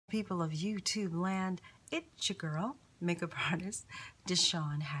People of YouTube land, it's your girl, makeup artist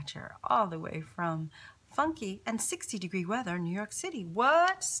DeShawn Hatcher, all the way from funky and 60-degree weather, New York City.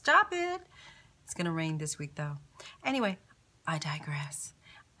 What? Stop it. It's gonna rain this week though. Anyway, I digress.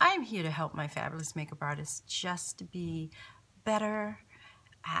 I'm here to help my fabulous makeup artists just be better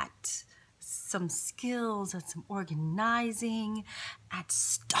at some skills, at some organizing, at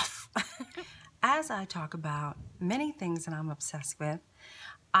stuff. As I talk about many things that I'm obsessed with,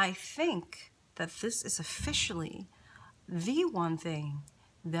 I think that this is officially the one thing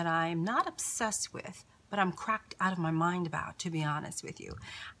that I'm not obsessed with, but I'm cracked out of my mind about, to be honest with you.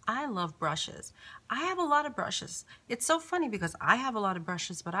 I love brushes. I have a lot of brushes. It's so funny because I have a lot of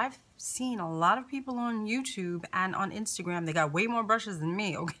brushes, but I've seen a lot of people on YouTube and on Instagram, they got way more brushes than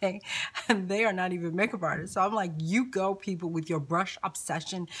me, okay? And they are not even makeup artists. So I'm like, you go people with your brush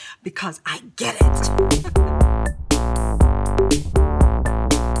obsession because I get it.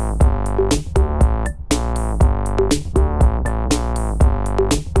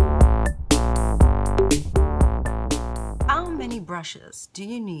 Brushes do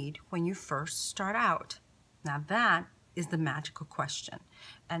you need when you first start out? Now that is the magical question.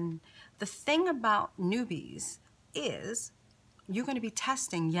 And the thing about newbies is you're going to be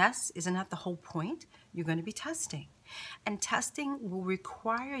testing. Yes, isn't that the whole point? You're going to be testing. And testing will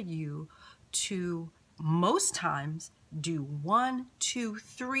require you to, most times, do 1, 2,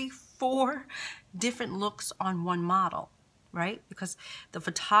 3, 4 different looks on one model. Right? Because the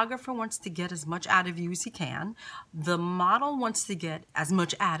photographer wants to get as much out of you as he can. The model wants to get as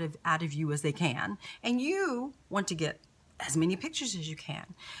much out of you as they can. And you want to get as many pictures as you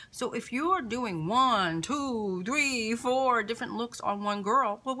can. So if you're doing 1, 2, 3, 4 different looks on one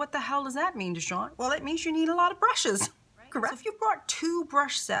girl, well, what the hell does that mean, DeShawn? Well, it means you need a lot of brushes. Right? Correct. So if you brought 2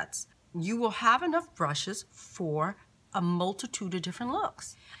 brush sets, you will have enough brushes for a multitude of different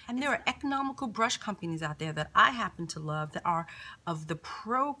looks. And there are economical brush companies out there that I happen to love that are of the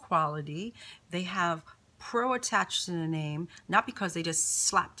pro quality. They have pro attached to the name, not because they just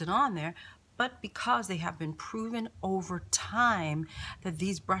slapped it on there, but because they have been proven over time that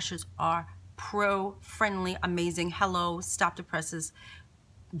these brushes are pro friendly, amazing. Hello, stop the presses,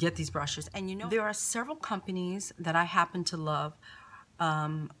 get these brushes. And you know, there are several companies that I happen to love.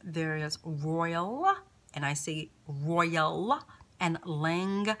 There is Royal, and I say Royal, and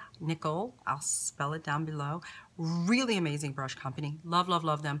LANGNICKEL. I'll spell it down below. Really amazing brush company. Love, love,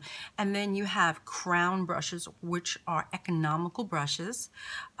 love them. And then you have Crown brushes, which are economical brushes.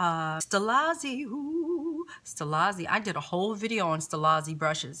 Stilazzi, ooh, Stilazzi. I did a whole video on Stilazzi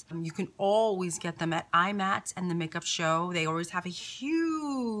brushes. You can always get them at IMATS and the Makeup Show. They always have a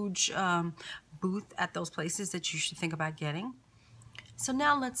huge booth at those places that you should think about getting. So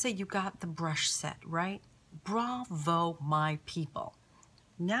now let's say you got the brush set, right? Bravo, my people.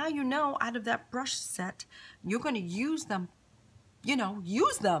 Now you know out of that brush set, you're going to use them, you know,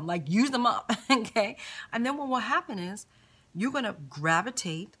 use them up, okay? And then what will happen is you're going to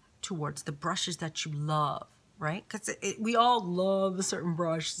gravitate towards the brushes that you love, right? Because we all love a certain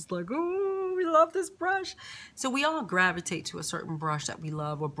brush. It's like, oh, we love this brush. So we all gravitate to a certain brush that we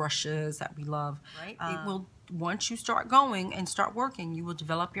love or brushes that we love, right? It will. Once you start going and start working, you will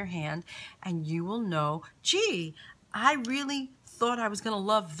develop your hand and you will know, gee, I really thought I was going to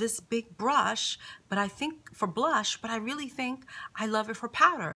love this big brush, but I think for blush, but I really think I love it for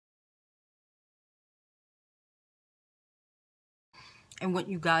powder. I want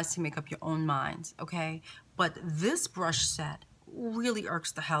you guys to make up your own minds, okay? But this brush set really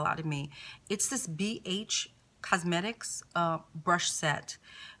irks the hell out of me. It's this BH Cosmetics brush set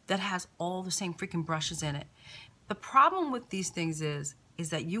that has all the same freaking brushes in it. The problem with these things is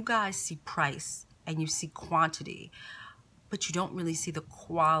that you guys see price and you see quantity, but you don't really see the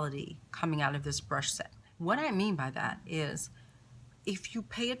quality coming out of this brush set. What I mean by that is if you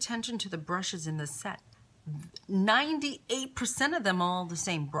pay attention to the brushes in the set, 98% of them are all the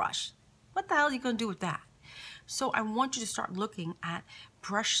same brush. What the hell are you gonna do with that? So I want you to start looking at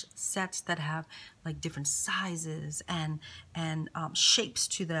brush sets that have like different sizes and shapes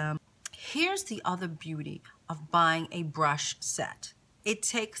to them. Here's the other beauty of buying a brush set. It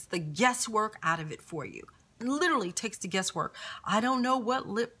takes the guesswork out of it for you. It literally takes the guesswork. I don't know what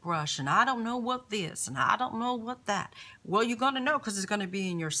lip brush, and I don't know what this, and I don't know what that. Well, you're gonna know because it's gonna be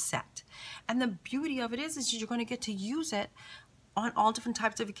in your set. And the beauty of it is you're gonna get to use it on all different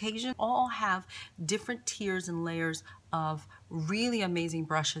types of occasions. All have different tiers and layers of really amazing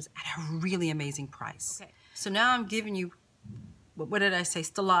brushes at a really amazing price. Okay. So now I'm giving you, what did I say?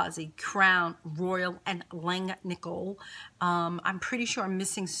 Stilazzi, Crown, Royal, and LANGNICKEL. I'm pretty sure I'm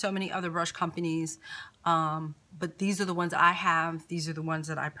missing so many other brush companies. But these are the ones I have. These are the ones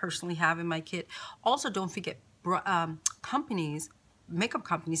that I personally have in my kit. Also, don't forget, makeup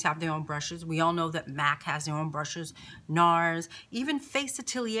companies have their own brushes. We all know that MAC has their own brushes, NARS, even Face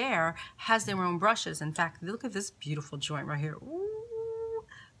Atelier has their own brushes. In fact, look at this beautiful joint right here. Ooh,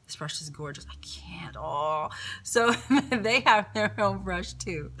 this brush is gorgeous. I can't. Oh, so they have their own brush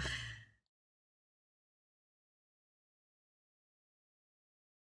too.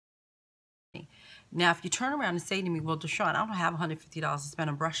 Now, if you turn around and say to me, well, DeShawn, I don't have $150 to spend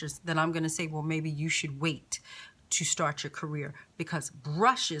on brushes, then I'm going to say, well, maybe you should wait to start your career, because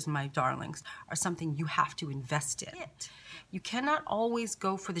brushes, my darlings, are something you have to invest in. You cannot always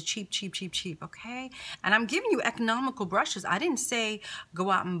go for the cheap, okay? And I'm giving you economical brushes. I didn't say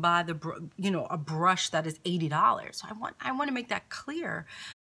go out and buy a brush that is $80. So I want to make that clear.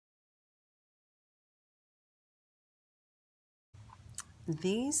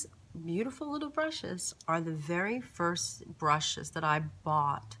 These beautiful little brushes are the very first brushes that I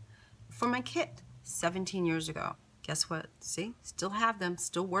bought for my kit 17 years ago. Guess what? See, still have them,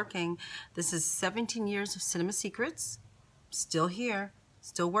 still working. This is 17 years of Cinema Secrets, still here,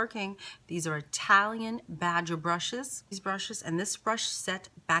 still working. These are Italian Badger brushes. These brushes, and this brush set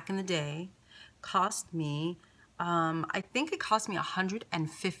back in the day cost me, I think it cost me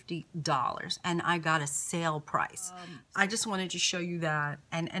 $150, and I got a sale price. I just wanted to show you that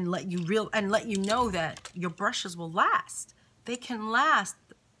and let you know that your brushes will last. They can last.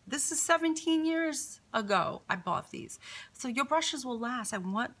 This is 17 years ago I bought these. So your brushes will last. I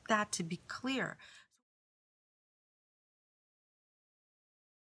want that to be clear.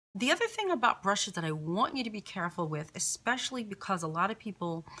 The other thing about brushes that I want you to be careful with, especially because a lot of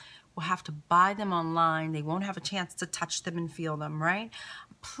people will have to buy them online, they won't have a chance to touch them and feel them, right?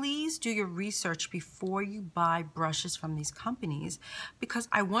 Please do your research before you buy brushes from these companies, because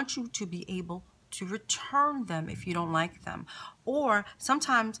I want you to be able to return them if you don't like them. Or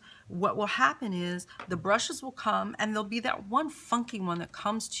sometimes what will happen is the brushes will come and there'll be that one funky one that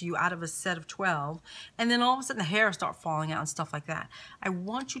comes to you out of a set of 12, and then all of a sudden the hair start falling out and stuff like that. I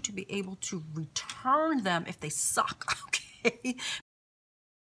want you to be able to return them if they suck, okay?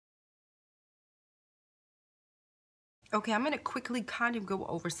 Okay, I'm gonna quickly kind of go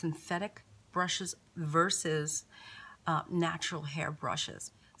over synthetic brushes versus natural hair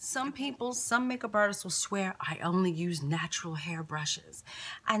brushes. Some people, some makeup artists will swear, I only use natural hair brushes.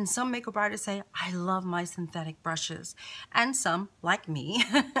 And some makeup artists say, I love my synthetic brushes. And some, like me,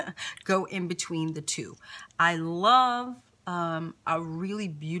 go in between the two. I love a really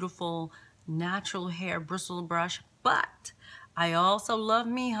beautiful natural hair bristle brush, but I also love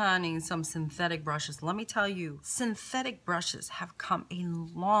me, honey, some synthetic brushes. Let me tell you, synthetic brushes have come a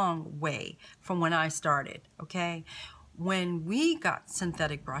long way from when I started, okay? When we got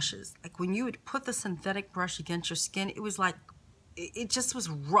synthetic brushes, like when you would put the synthetic brush against your skin, it was like, it just was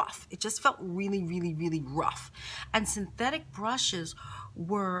rough. It just felt really, really, really rough. And synthetic brushes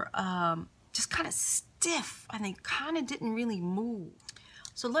were just kind of stiff, and they kind of didn't really move.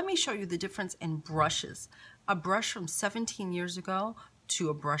 So let me show you the difference in brushes. A brush from 17 years ago to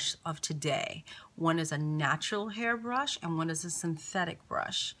a brush of today. One is a natural hair brush and one is a synthetic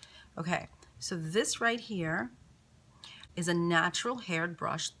brush. Okay, so this right here is a natural haired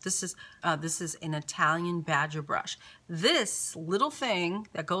brush. This is an Italian Badger brush. This little thing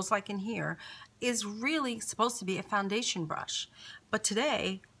that goes like in here is really supposed to be a foundation brush. But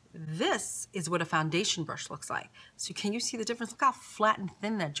today, this is what a foundation brush looks like. So can you see the difference? Look how flat and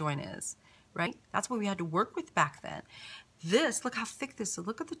thin that joint is, right? That's what we had to work with back then. This, look how thick this is.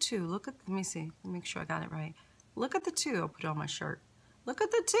 Look at the two. Look at, let me see. Let me make sure I got it right. Look at the two. I'll put it on my shirt. Look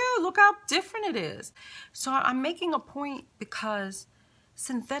at the two. Look how different it is. So I'm making a point because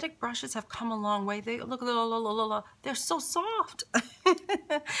synthetic brushes have come a long way. They look, they're so soft.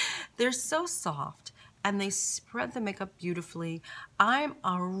 They're so soft, and they spread the makeup beautifully. I'm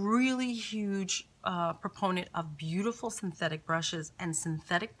a really huge proponent of beautiful synthetic brushes, and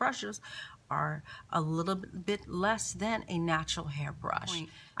synthetic brushes are a little bit less than a natural hair brush.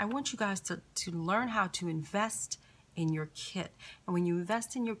 I want you guys to learn how to invest in your kit. And when you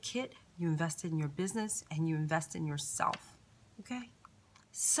invest in your kit, you invest in your business and you invest in yourself, okay?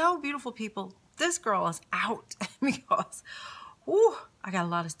 So beautiful, people. This girl is out because, whew, I got a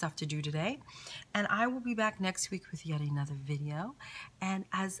lot of stuff to do today. And I will be back next week with yet another video. And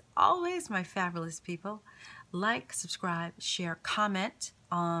as always, my fabulous people, like, subscribe, share, comment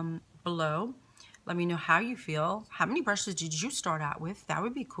below. Let me know how you feel. How many brushes did you start out with? That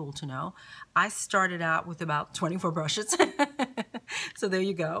would be cool to know. I started out with about 24 brushes. So there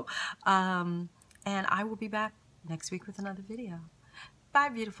you go. And I will be back next week with another video. Bye,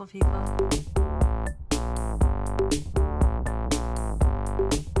 beautiful people.